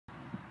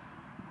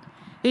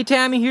Hey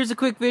Tammy, here's a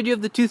quick video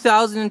of the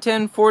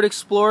 2010 Ford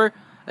Explorer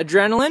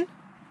Adrenaline.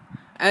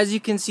 As you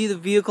can see, the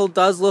vehicle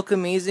does look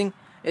amazing.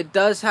 It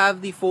does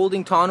have the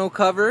folding tonneau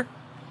cover.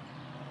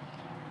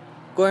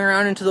 Going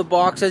around into the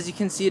box, as you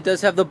can see, it does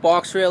have the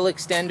box rail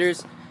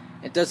extenders.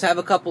 It does have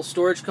a couple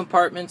storage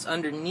compartments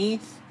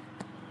underneath.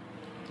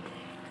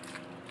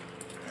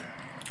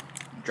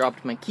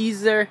 Dropped my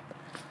keys there.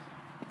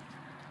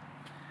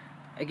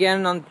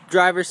 Again, on the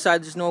driver's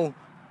side, there's no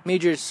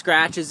major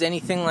scratches,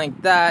 anything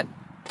like that.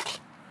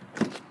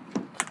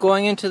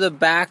 Going into the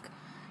back,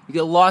 you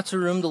get lots of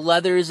room. The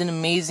leather is in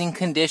amazing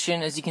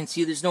condition. As you can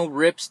see, there's no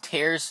rips,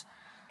 tears,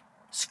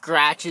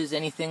 scratches,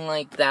 anything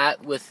like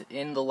that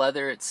within the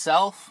leather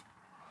itself.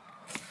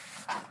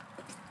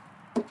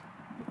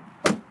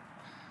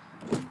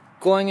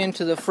 Going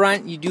into the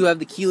front, you do have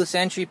the keyless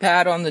entry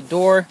pad on the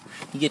door.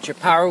 You get your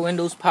power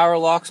windows, power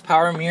locks,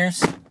 power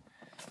mirrors.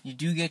 You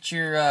do get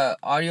your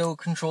audio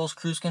controls,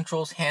 cruise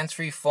controls,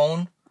 hands-free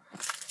phone.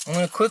 I'm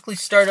going to quickly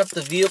start up the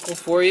vehicle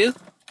for you.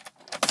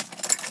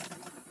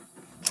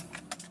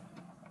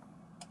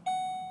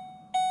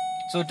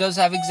 So it does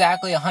have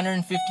exactly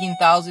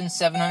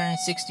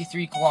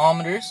 115,763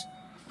 kilometers.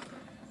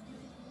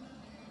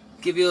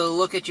 Give you a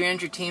look at your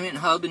entertainment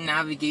hub and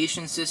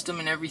navigation system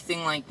and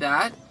everything like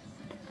that.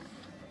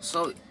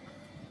 So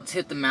let's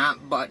hit the map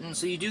button.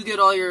 So you do get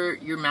all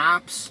your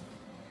maps,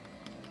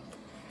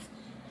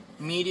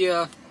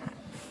 media.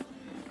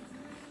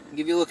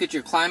 Give you a look at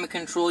your climate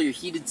control, your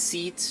heated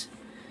seats.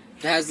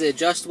 It has the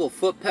adjustable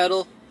foot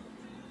pedal.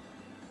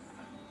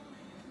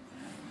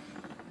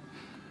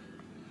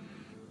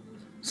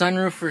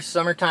 Sunroof for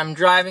summertime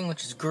driving,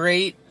 which is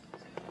great.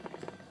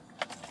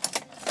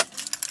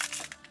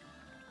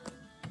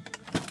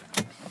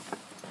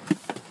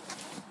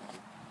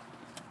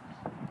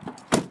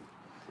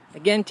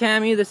 Again,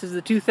 Tammy, this is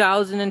the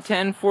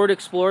 2010 Ford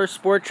Explorer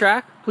Sport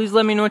Trac. Please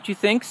let me know what you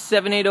think.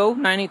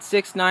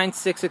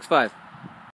 780-986-9665.